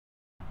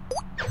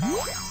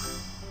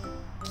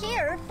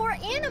Care for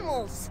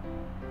animals.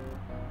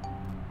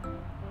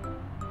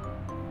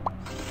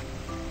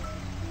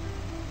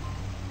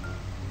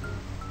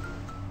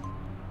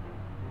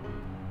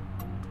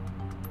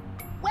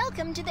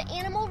 Welcome to the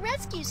Animal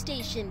Rescue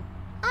Station.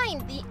 I'm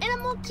the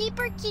Animal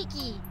Keeper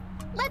Kiki.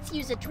 Let's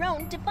use a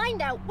drone to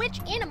find out which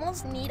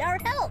animals need our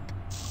help.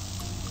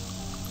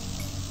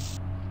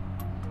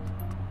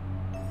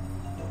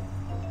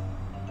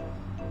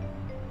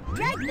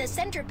 Drag the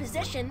center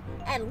position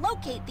and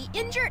locate the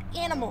injured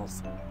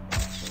animals.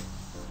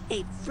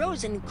 A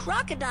frozen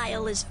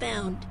crocodile is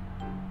found.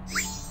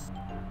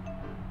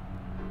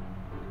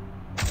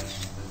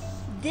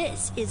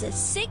 This is a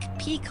sick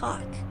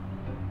peacock.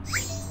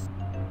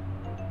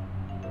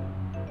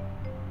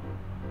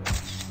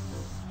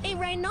 A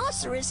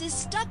rhinoceros is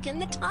stuck in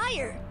the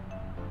tire.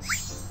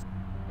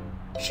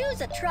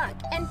 Choose a truck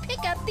and pick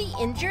up the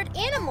injured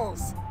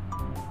animals.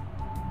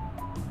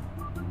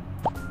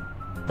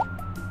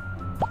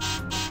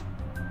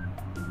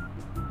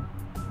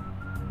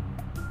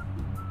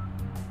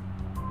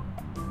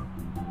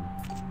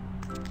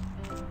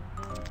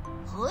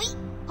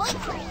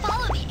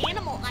 Follow the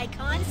animal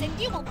icons and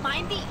you will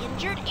find the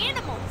injured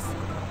animals.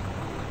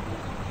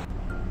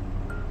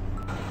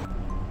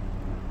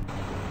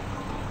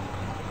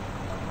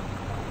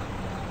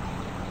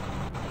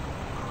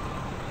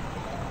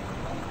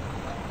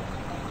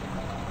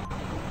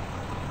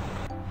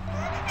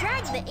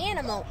 Drag the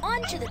animal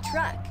onto the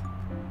truck.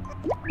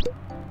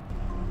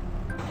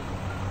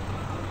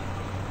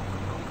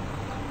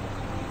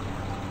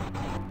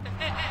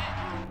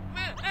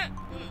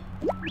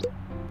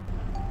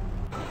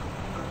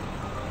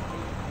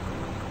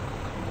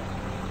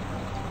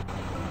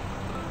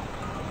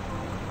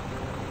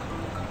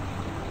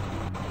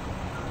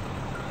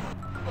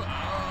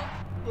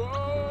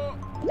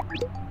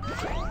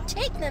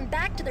 Take them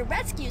back to the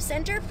rescue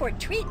center for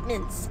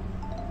treatments.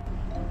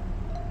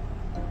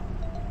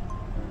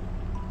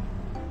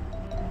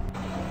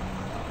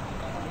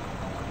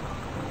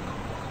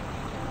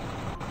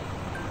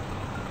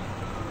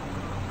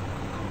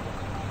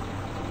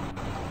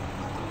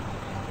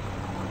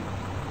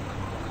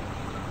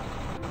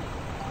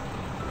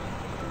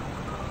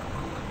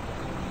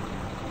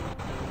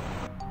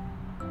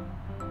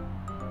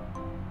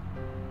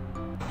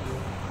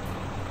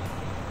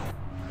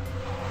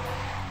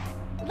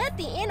 Let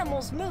the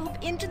animals move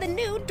into the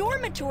new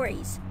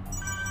dormitories.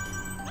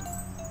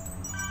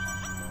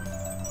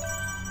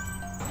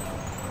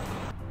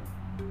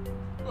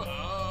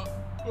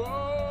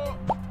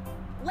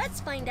 Let's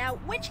find out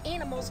which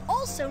animals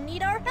also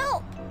need our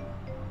help.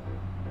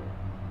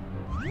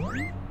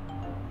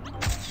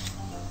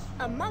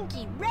 A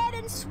monkey red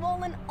and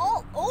swollen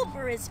all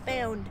over is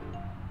found.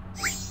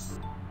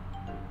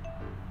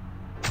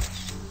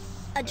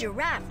 A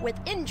giraffe with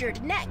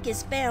injured neck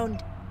is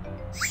found.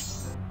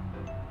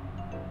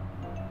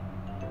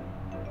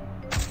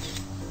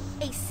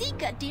 A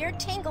Sika deer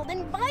tangled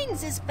in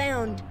vines is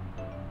found.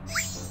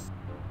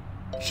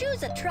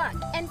 Choose a truck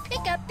and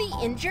pick up the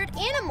injured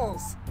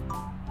animals.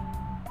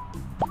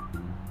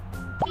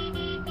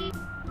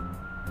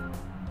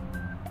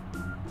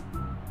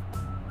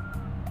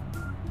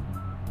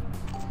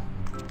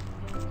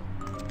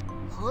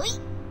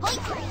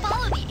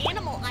 Follow the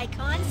animal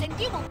icons and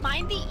you will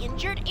find the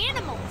injured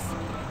animals.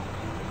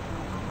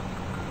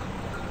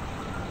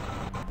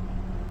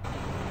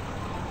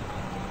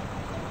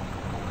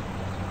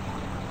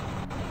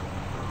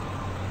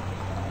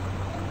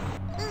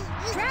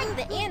 Drag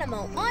the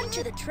animal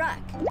onto the truck.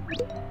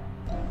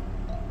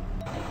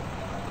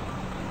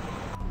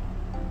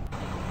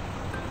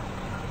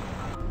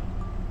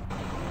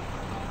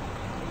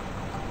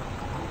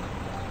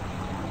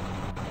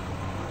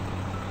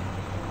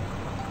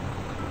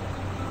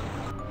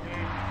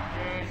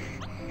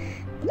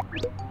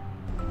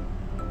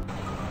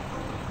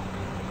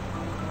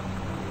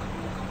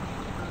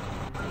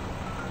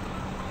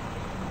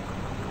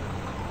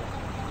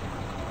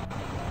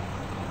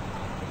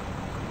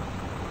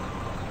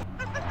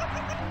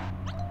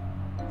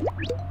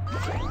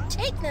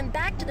 Take them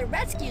back to the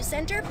rescue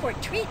center for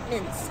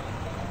treatments.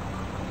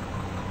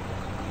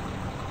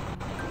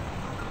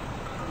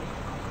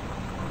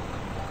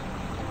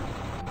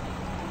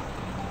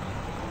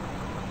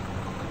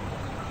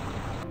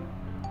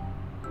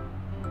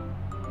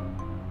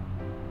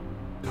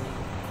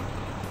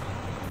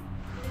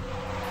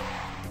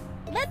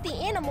 Let the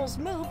animals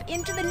move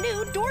into the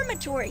new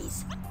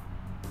dormitories.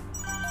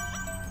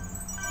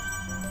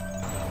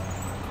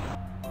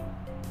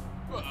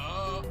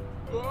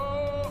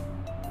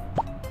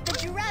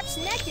 The giraffe's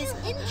neck is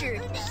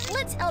injured.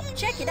 Let's help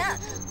check it up.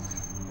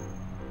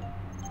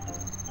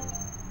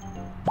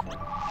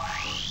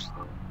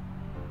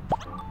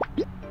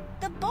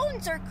 The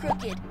bones are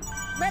crooked.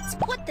 Let's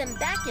put them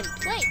back in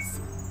place.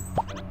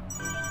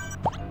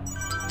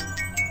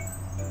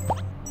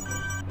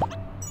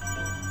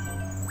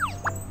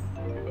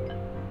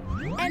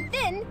 And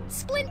then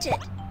splint it.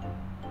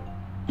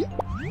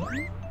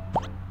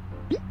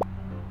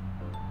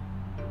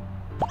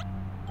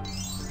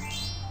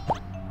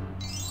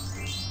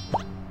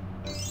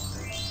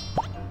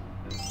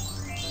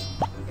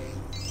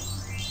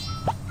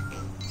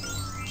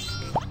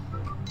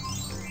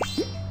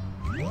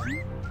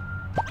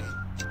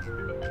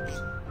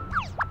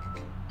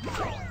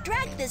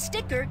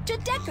 sticker to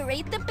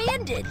decorate the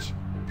bandage.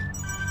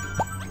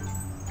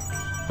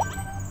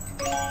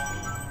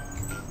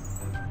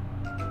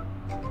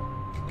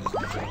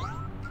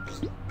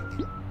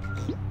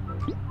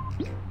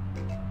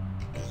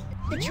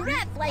 The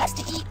giraffe likes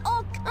to eat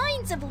all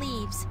kinds of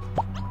leaves.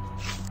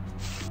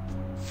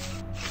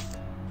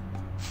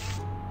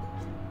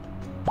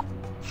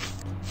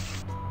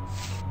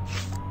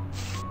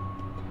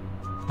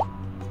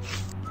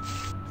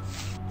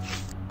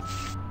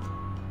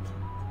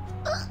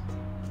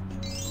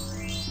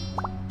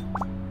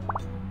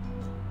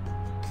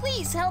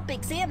 Please help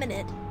examine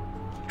it.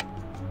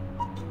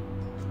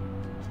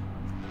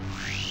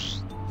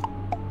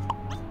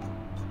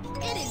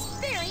 It is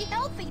very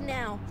healthy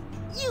now.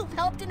 You've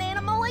helped an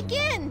animal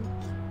again.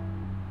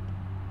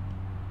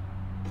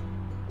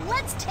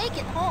 Let's take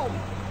it home.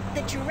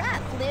 The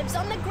giraffe lives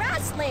on the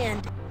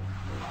grassland.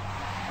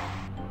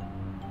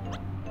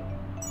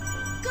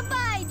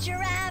 Goodbye,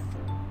 giraffe.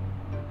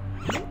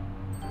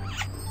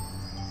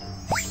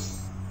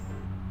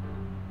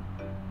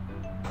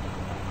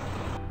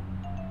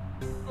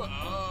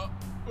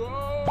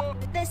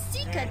 The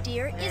Sika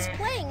deer is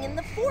playing in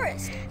the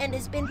forest and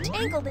has been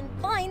tangled in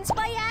vines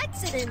by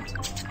accident.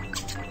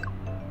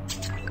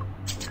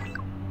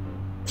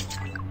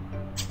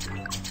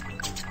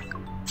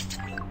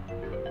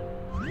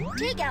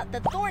 Take out the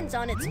thorns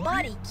on its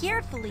body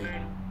carefully.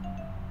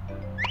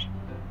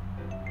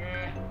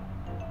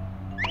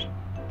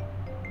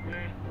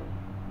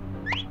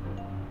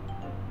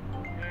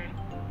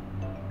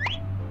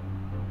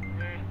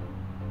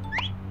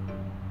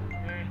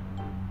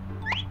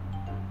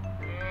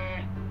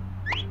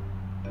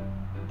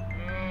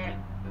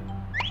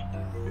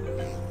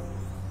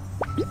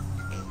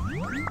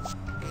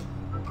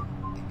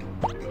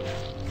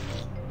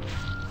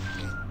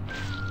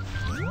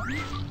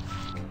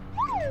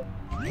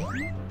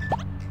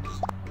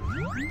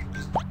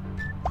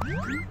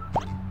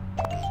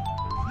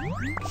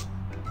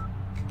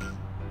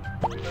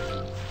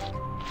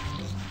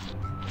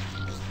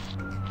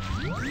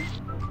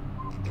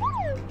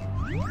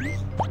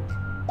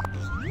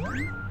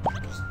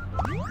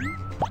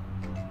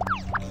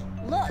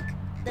 Look,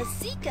 the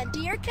Sika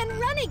deer can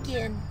run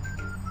again.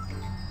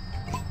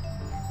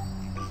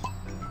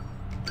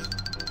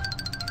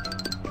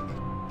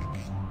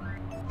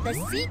 The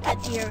Sika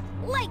deer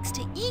likes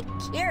to eat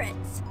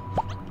carrots.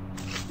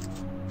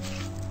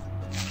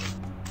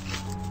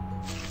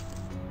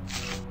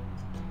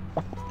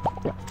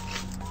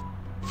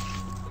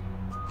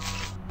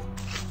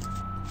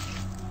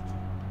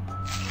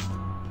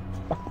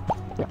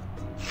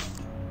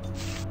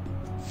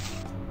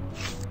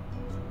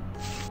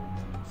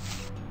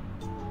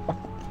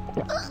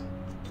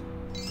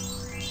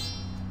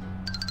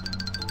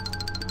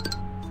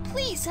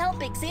 Please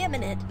help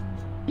examine it.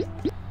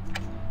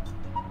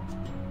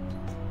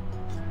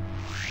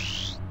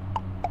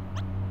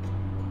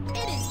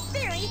 It is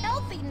very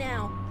healthy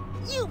now.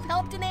 You've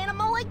helped an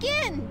animal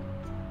again.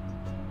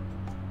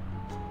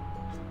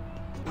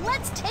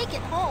 Let's take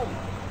it home.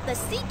 The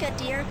Sika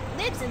deer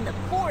lives in the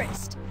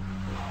forest.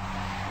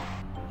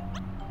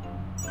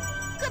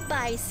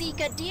 Goodbye,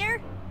 Sika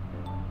deer.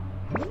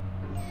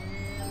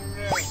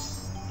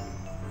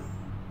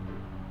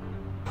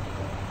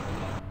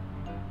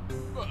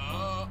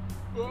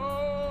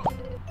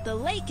 The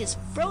lake is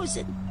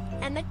frozen,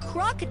 and the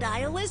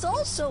crocodile is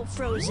also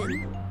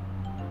frozen.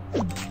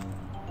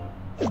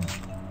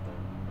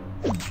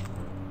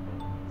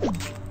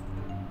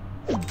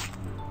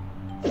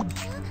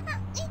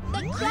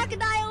 The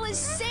crocodile is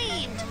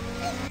saved,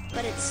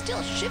 but it's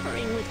still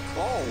shivering with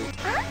cold.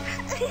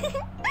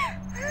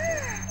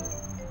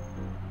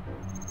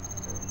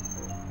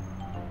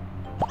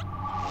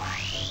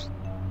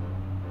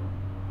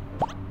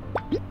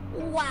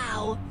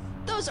 Wow,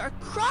 those are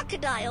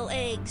crocodile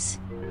eggs.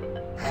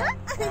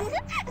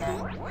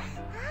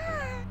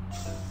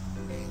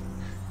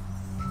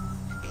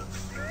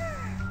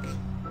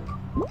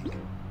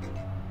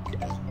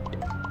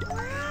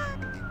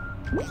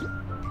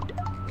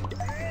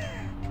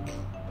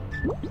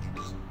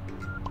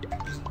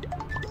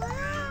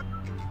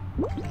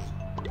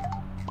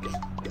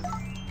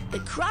 The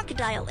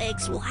crocodile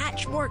eggs will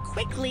hatch more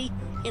quickly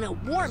in a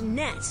warm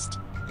nest.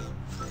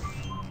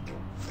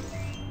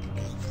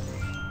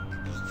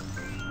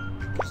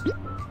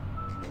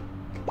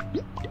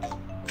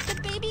 The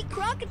baby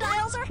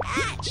crocodiles are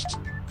hatched.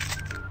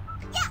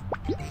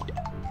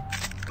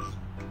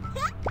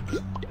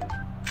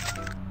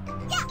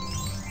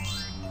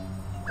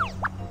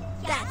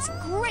 That's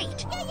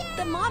great!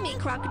 The mommy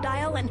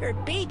crocodile and her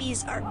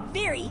babies are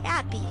very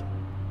happy.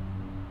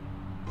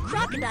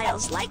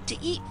 Crocodiles like to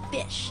eat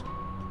fish.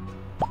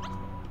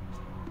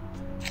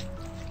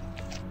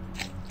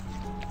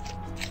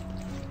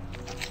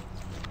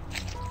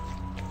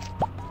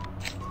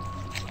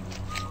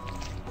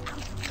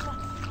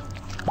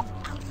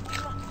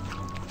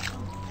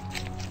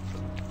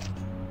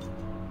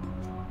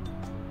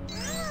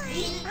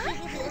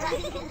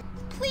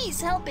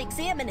 Please help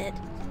examine it.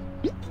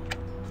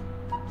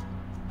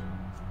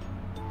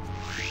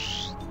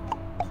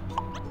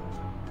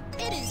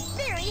 It is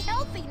very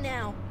healthy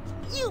now.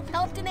 You've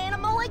helped an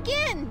animal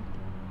again.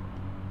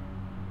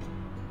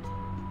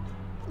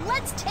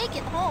 Let's take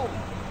it home.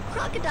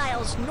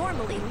 Crocodiles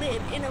normally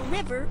live in a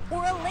river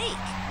or a lake.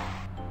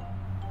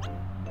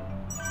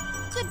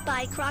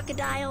 Goodbye,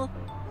 crocodile.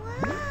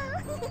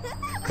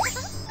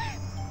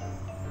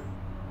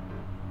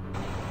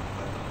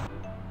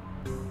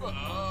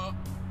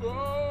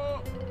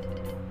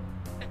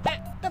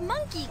 The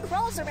monkey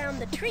crawls around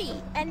the tree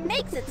and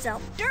makes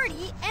itself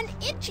dirty and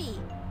itchy.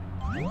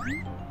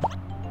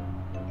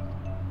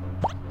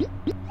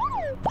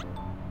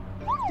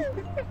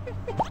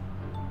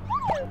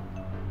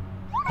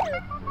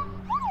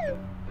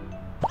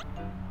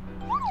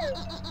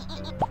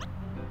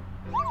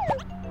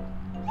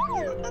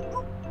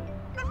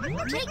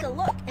 Take a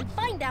look and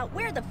find out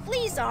where the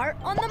fleas are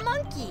on the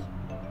monkey.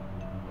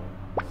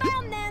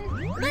 Found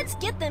them! Let's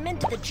get them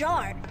into the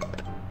jar.